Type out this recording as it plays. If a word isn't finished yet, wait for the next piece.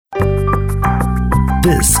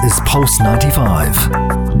This is Pulse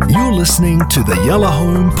 95. You're listening to the Yellow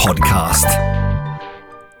Home Podcast.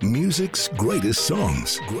 Music's greatest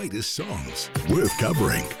songs, worth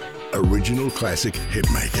covering. Original classic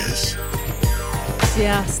hitmakers.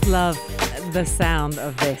 Just love the sound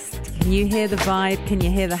of this. Can you hear the vibe? Can you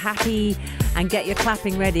hear the happy? And get your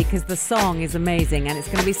clapping ready, because the song is amazing and it's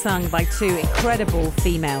going to be sung by two incredible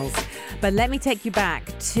females. But let me take you back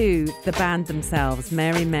to the band themselves,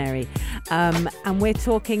 Mary Mary. And we're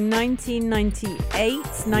talking 1998,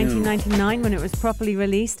 1999 when it was properly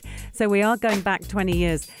released. So we are going back 20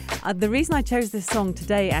 years. The reason I chose this song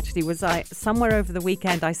today actually was somewhere over the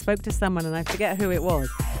weekend I spoke to someone and I forget who it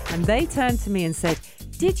was. And they turned to me and said,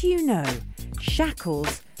 "Did you know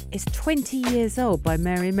Shackles is 20 years old by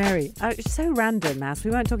Mary Mary?" It's so random, Mass.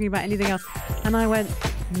 We weren't talking about anything else. And I went,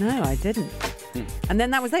 "No, I didn't." And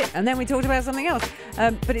then that was it. And then we talked about something else.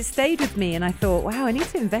 But it stayed with me and I thought, wow, I need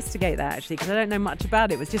to investigate that actually, because I don't know much about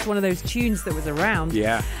it. It was just one of those tunes that was around.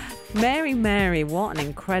 Yeah. Mary Mary, what an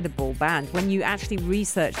incredible band when you actually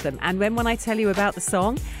research them. And when I tell you about the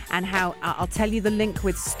song and how I'll tell you the link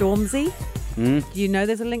with Stormzy. Do you know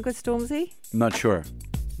there's a link with Stormzy? Not sure.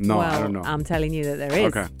 No, well, I don't know. I'm telling you that there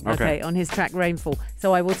is. Okay. On his track Rainfall.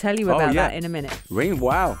 So I will tell you about that in a minute.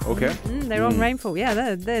 Wow. Okay. They're on Rainfall.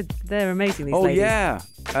 Yeah, they're amazing. These ladies. Yeah.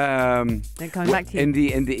 They're coming back to you. In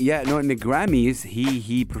the Grammys,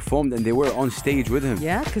 he performed and they were on stage with him.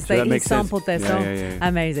 Yeah, because So he sampled their song. Yeah.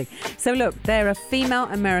 Amazing. So look, they're a female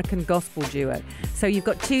American gospel duo. So you've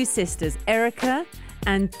got two sisters, Erica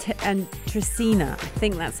and Tracina. I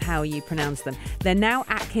think that's how you pronounce them. They're now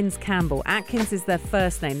Atkins Campbell. Atkins is their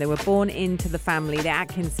first name. They were born into the family, the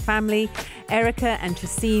Atkins family. Erica and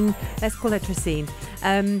Tracine, let's call her Tracine.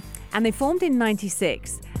 And they formed in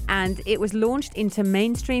 96. And it was launched into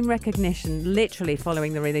mainstream recognition literally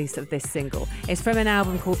following the release of this single. It's from an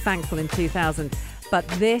album called Thankful in 2000. But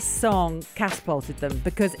this song catapulted them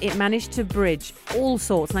because it managed to bridge all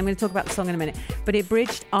sorts, and I'm going to talk about the song in a minute, but it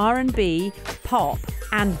bridged R&B, pop,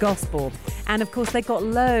 and gospel. And of course, they got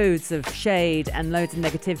loads of shade and loads of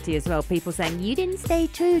negativity as well. People saying, "You didn't stay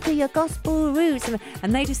true to your gospel roots."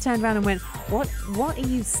 And they just turned around and went, What are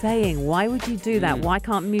you saying? Why would you do that? Why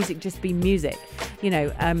can't music just be music?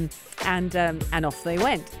 And off they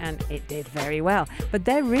went, and it did very well. But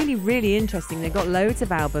they're really, really interesting. They've got loads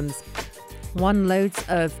of albums. Won loads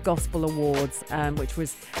of gospel awards, which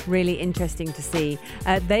was really interesting to see.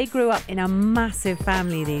 They grew up in a massive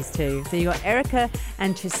family, these two. So you got Erica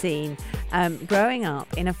and Tracine growing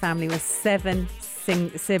up in a family with 7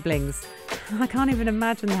 siblings. I can't even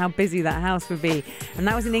imagine how busy that house would be. And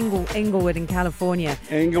that was in Inglewood in California.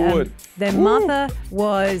 Their mother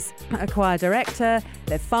was a choir director.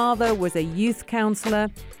 Their father was a youth counselor.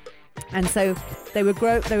 And so they were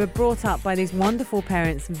brought up by these wonderful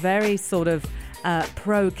parents, very sort of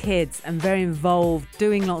pro kids and very involved,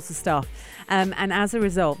 doing lots of stuff. And as a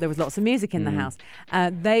result, there was lots of music in the house.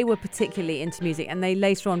 They were particularly into music, and they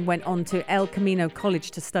later on went on to El Camino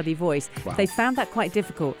College to study voice. Wow. They found that quite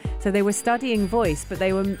difficult. So they were studying voice, but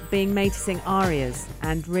they were being made to sing arias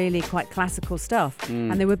and really quite classical stuff.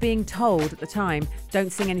 And they were being told at the time,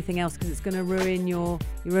 don't sing anything else because it's going to ruin your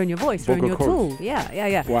voice, Vocal ruin your cords. tool.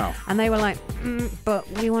 Yeah. Wow. And they were like, but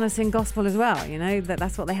we want to sing gospel as well.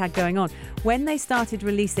 That's what they had going on. When they started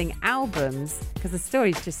releasing albums, because the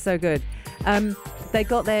story's just so good, they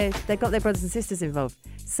got their brothers and sisters involved.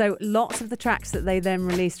 So lots of the tracks that they then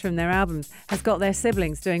released from their albums has got their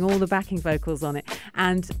siblings doing all the backing vocals on it.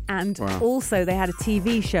 And Wow. Also they had a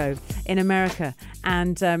TV show in America,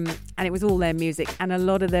 and it was all their music. And a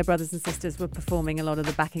lot of their brothers and sisters were performing a lot of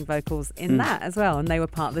the backing vocals in that as well. And they were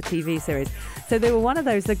part of the TV series. So they were one of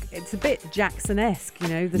those, it's a bit Jackson-esque,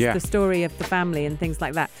 the story of the family and things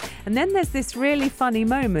like that. And then there's this really funny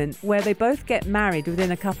moment where they both get married within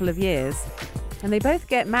a couple of years. And they both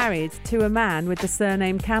get married to a man with the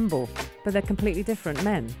surname Campbell, but they're completely different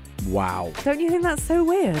men. Wow. Don't you think that's so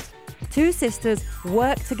weird? Two sisters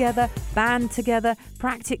work together, band together,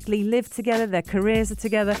 practically live together, their careers are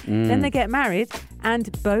together. Then they get married,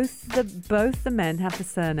 and both the men have the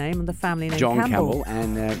surname and the family name John Campbell.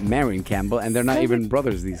 and Marion Campbell, and they're not even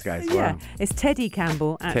brothers, these guys. Yeah, Wow. it's Teddy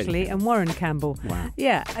Campbell, actually, and Warren Campbell. Wow.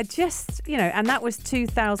 Yeah, and that was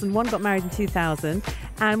 2000. One got married in 2000,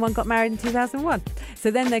 and one got married in 2001. So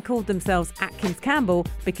then they called themselves Atkins Campbell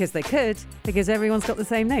because everyone's got the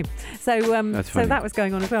same name. So That's funny. so that was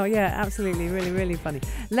going on as well. Yeah, absolutely, really, really funny.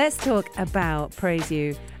 Let's talk about Praise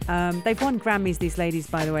You. They've won Grammys, these ladies,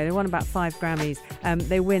 by the way. They won about 5 Grammys.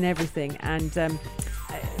 They win everything, and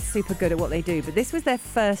super good at what they do. But this was their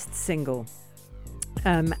first single.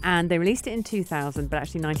 And they released it in 2000, but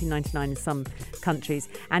actually 1999 in some countries.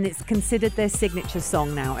 And it's considered their signature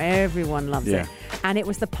song now. Everyone loves it. And it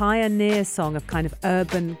was the pioneer song of kind of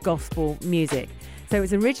urban gospel music. So it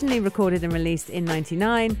was originally recorded and released in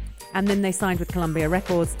 99. And then they signed with Columbia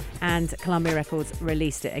Records, and Columbia Records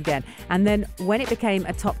released it again. And then when it became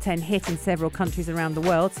a top 10 hit in several countries around the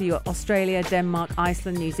world, so you're Australia, Denmark,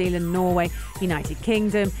 Iceland, New Zealand, Norway, United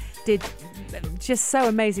Kingdom, did just so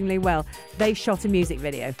amazingly well, they shot a music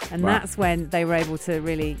video. And that's when they were able to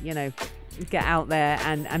really, get out there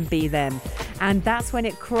and be them. And that's when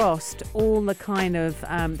it crossed all the kind of,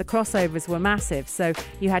 the crossovers were massive. So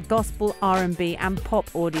you had gospel, R&B and pop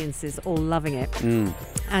audiences all loving it.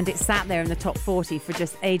 And it sat there in the top 40 for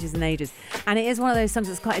just ages and ages. And it is one of those songs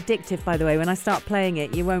that's quite addictive, by the way. When I start playing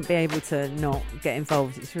it, you won't be able to not get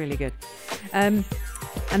involved. It's really good. And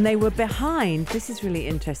they were behind, this is really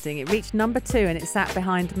interesting, it reached number 2 and it sat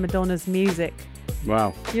behind Madonna's Music.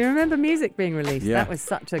 Wow. You remember Music being released? Yeah. That was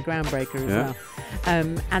such a groundbreaker as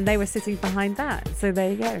well. And they were sitting behind that. So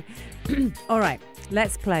there you go. All right,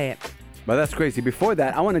 let's play it. But that's crazy. Before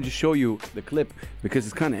that, I want to just show you the clip because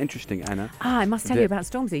it's kind of interesting, Anna. I must tell you about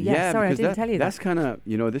Stormzy. Yeah, sorry, I didn't tell you that. That's kind of,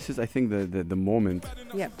 this is, I think, the moment.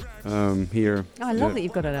 Yep. Here. Oh, I love that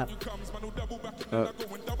you've got it up.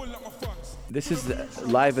 This is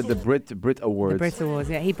live at the Brit Awards. The Brit Awards,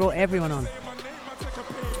 yeah. He brought everyone on.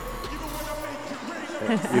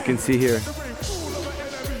 You can see here.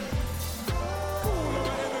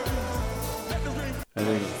 I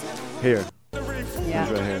think here.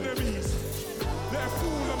 Yeah. Right here.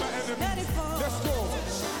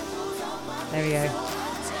 There we go.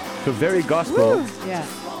 So very gospel. Woo! Yeah.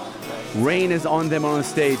 Rain is on them on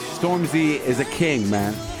stage. Stormzy is a king,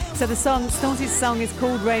 man. So the song, Stormzy's song is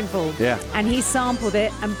called Rainfall. Yeah. And he sampled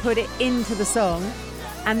it and put it into the song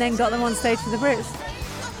and then got them on stage for the Brits.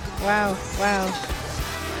 Wow.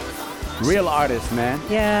 Real artist, man.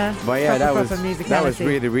 Yeah. But yeah, that was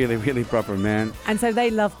musicality. really proper, man. And so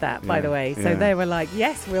they loved that, by the way. So they were like,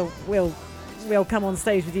 yes, we'll come on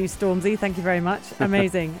stage with you, Stormzy. Thank you very much.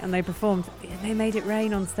 Amazing. And they performed. They made it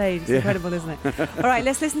rain on stage. It's incredible, isn't it? All right,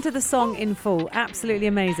 let's listen to the song in full. Absolutely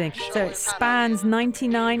amazing. So it spans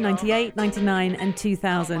 99, 98, 99 and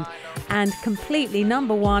 2000 and completely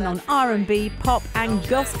number 1 on R&B, pop and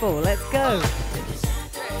gospel. Let's go.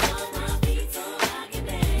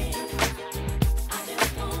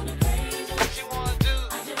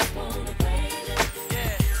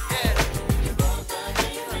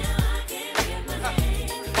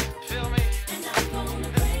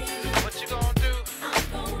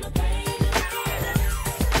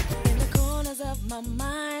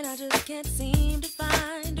 Can't seem to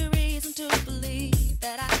find a reason to believe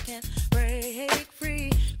that I can break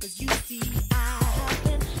free. 'Cause you see, I have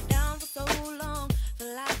been down for so long,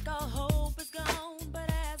 feel like all hope is gone.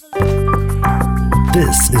 But as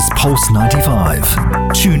This is Pulse 95.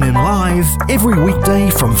 Tune in live every weekday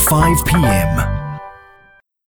from 5 p.m.